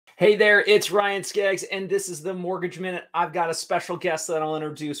Hey there, it's Ryan Skaggs, and this is the Mortgage Minute. I've got a special guest that I'll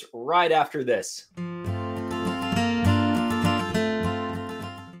introduce right after this.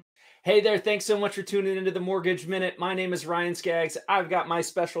 Hey there, thanks so much for tuning into the Mortgage Minute. My name is Ryan Skaggs. I've got my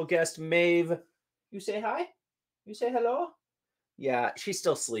special guest, Maeve. You say hi? You say hello? Yeah, she's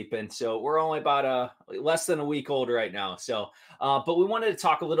still sleeping. So we're only about less than a week old right now. But we wanted to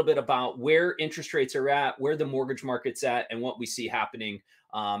talk a little bit about where interest rates are at, where the mortgage market's at, and what we see happening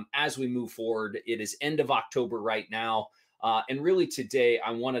as we move forward. It is end of October right now. And really today, I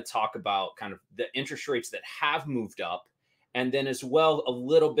want to talk about kind of the interest rates that have moved up. And then as well, a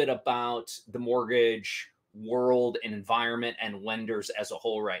little bit about the mortgage world and environment and lenders as a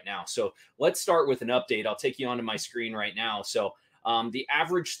whole right now. So let's start with an update. I'll take you onto my screen right now. The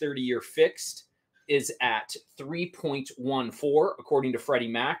average 30-year fixed is at 3.14, according to Freddie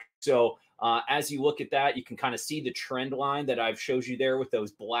Mac. As you look at that, you can kind of see the trend line that I've showed you there with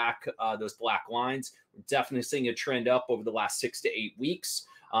those black lines. We're definitely seeing a trend up over the last 6 to 8 weeks.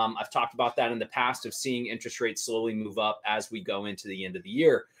 I've talked about that in the past of seeing interest rates slowly move up as we go into the end of the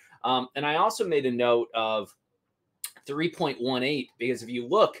year. And I also made a note of 3.18 because if you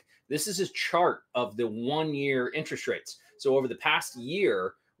look, this is a chart of the 1-year interest rates. So over the past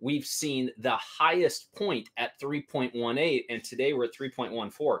year, we've seen the highest point at 3.18, and today we're at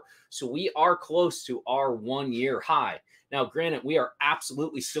 3.14. So we are close to our 1-year high. Now, granted, we are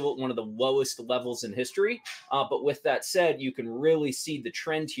absolutely still at one of the lowest levels in history. But with that said, you can really see the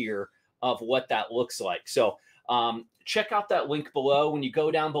trend here of what that looks like. Check out that link below. When you go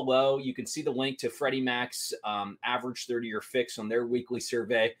down below, you can see the link to Freddie Mac's average 30-year fix on their weekly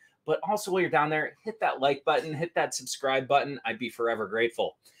survey. But also while you're down there, hit that like button, hit that subscribe button. I'd be forever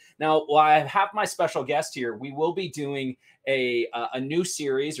grateful. Now, while I have my special guest here, we will be doing a new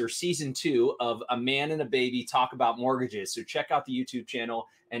series or season 2 of A Man and a Baby Talk About Mortgages. So check out the YouTube channel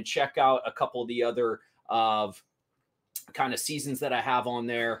and check out a couple of the other kind of seasons that I have on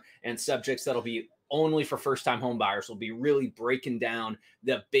there and subjects that'll be only for first-time home buyers. Will be really breaking down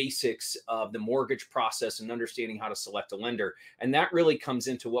the basics of the mortgage process and understanding how to select a lender. And that really comes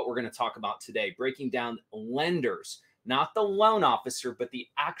into what we're going to talk about today, breaking down lenders, not the loan officer, but the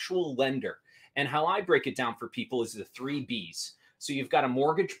actual lender. And how I break it down for people is the 3 Bs. So you've got a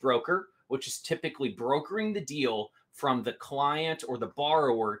mortgage broker, which is typically brokering the deal from the client or the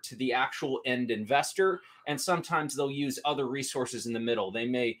borrower to the actual end investor. And sometimes they'll use other resources in the middle. They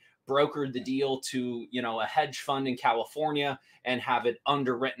may broker the deal to, a hedge fund in California and have it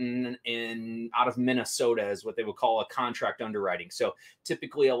underwritten out of Minnesota is what they would call a contract underwriting. So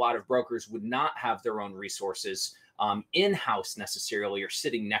typically a lot of brokers would not have their own resources in-house necessarily or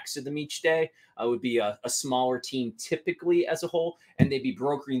sitting next to them each day. It would be a smaller team typically as a whole, and they'd be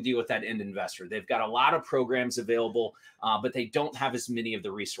brokering the deal with that end investor. They've got a lot of programs available, but they don't have as many of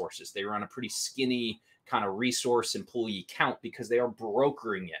the resources. They run a pretty skinny kind of resource employee count because they are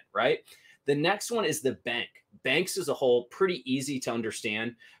brokering it, right? The next one is the bank. Banks as a whole, pretty easy to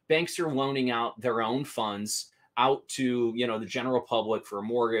understand. Banks are loaning out their own funds out to, the general public for a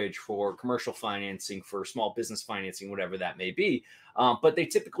mortgage, for commercial financing, for small business financing, whatever that may be. But they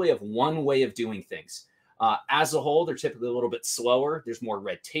typically have one way of doing things. As a whole, they're typically a little bit slower. There's more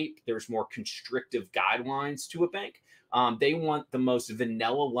red tape. There's more constrictive guidelines to a bank. They want the most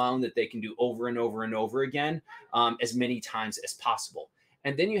vanilla loan that they can do over and over and over again, as many times as possible.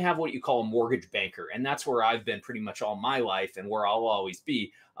 And then you have what you call a mortgage banker. And that's where I've been pretty much all my life and where I'll always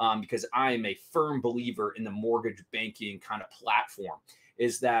be, because I am a firm believer in the mortgage banking kind of platform.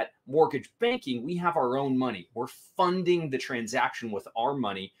 Is that mortgage banking, we have our own money. We're funding the transaction with our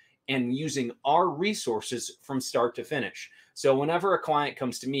money and using our resources from start to finish. So whenever a client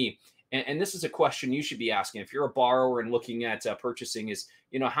comes to me, and this is a question you should be asking if you're a borrower and looking at purchasing is,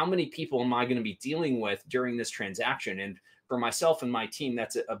 how many people am I going to be dealing with during this transaction? And for myself and my team,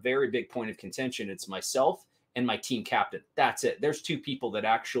 that's a very big point of contention. It's myself and my team captain. That's it. There's 2 people that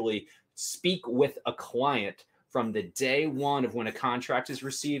actually speak with a client from the day one of when a contract is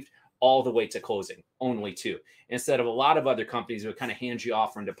received all the way to closing, only 2. Instead of a lot of other companies who kind of hand you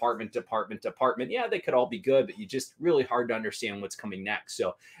off from department. Yeah, they could all be good, but you just really hard to understand what's coming next.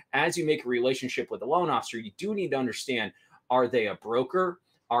 So as you make a relationship with a loan officer, you do need to understand, are they a broker?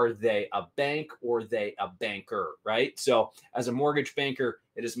 Are they a bank, or are they a banker, right? So as a mortgage banker,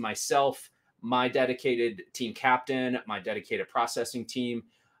 it is myself, my dedicated team captain, my dedicated processing team,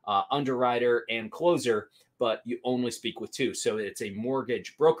 underwriter, and closer, but you only speak with 2. So it's a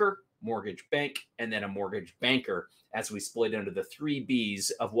mortgage broker, mortgage bank, and then a mortgage banker as we split into the 3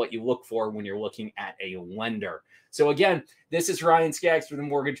 Bs of what you look for when you're looking at a lender. So again, this is Ryan Skaggs for the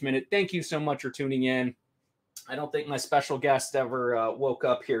Mortgage Minute. Thank you so much for tuning in. I don't think my special guest ever woke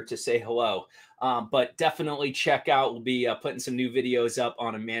up here to say hello, but definitely check out. We'll be putting some new videos up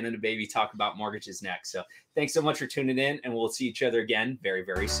on A Man and a Baby Talk About Mortgages next. So thanks so much for tuning in, and we'll see each other again very,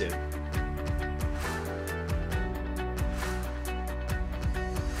 very soon.